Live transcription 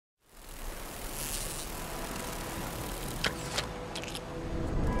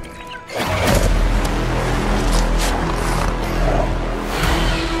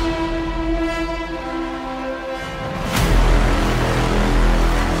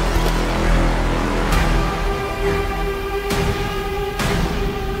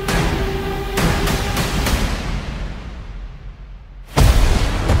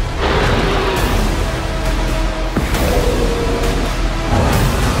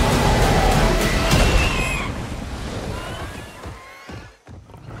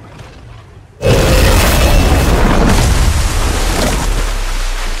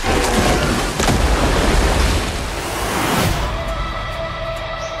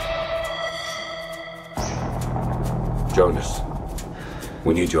Jonas,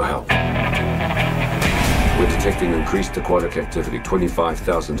 we need your help. We're detecting increased aquatic activity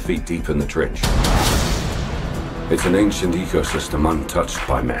 25,000 feet deep in the trench. It's an ancient ecosystem untouched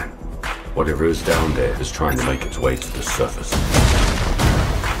by man. Whatever is down there is trying to make its way to the surface.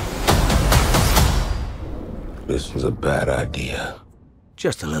 This was a bad idea.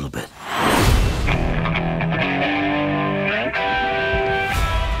 Just a little bit.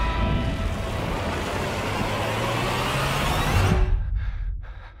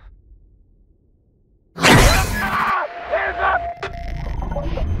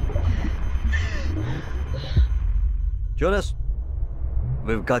 Jonas,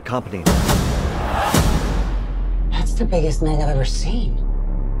 we've got company. That's the biggest Meg I've ever seen.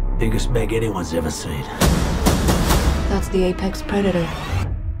 Biggest Meg anyone's ever seen. That's the apex predator.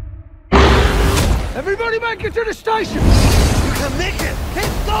 Everybody make it to the station! You can make it!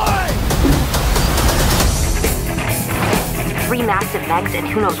 Keep going! 3 massive Megs and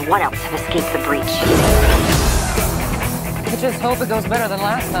who knows what else have escaped the breach. I just hope it goes better than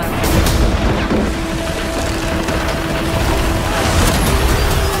last time.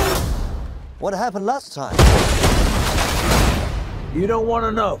 What happened last time? You don't want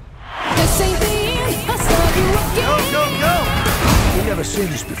to know. This ain't the end. I saw you again. Go, go, go! We've never seen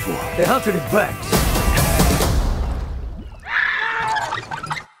this before. They're hunted in packs.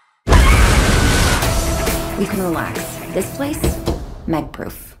 We can relax. This place,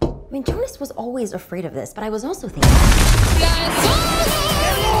 Meg-proof. I mean, Jonas was always afraid of this, but I was also thinking...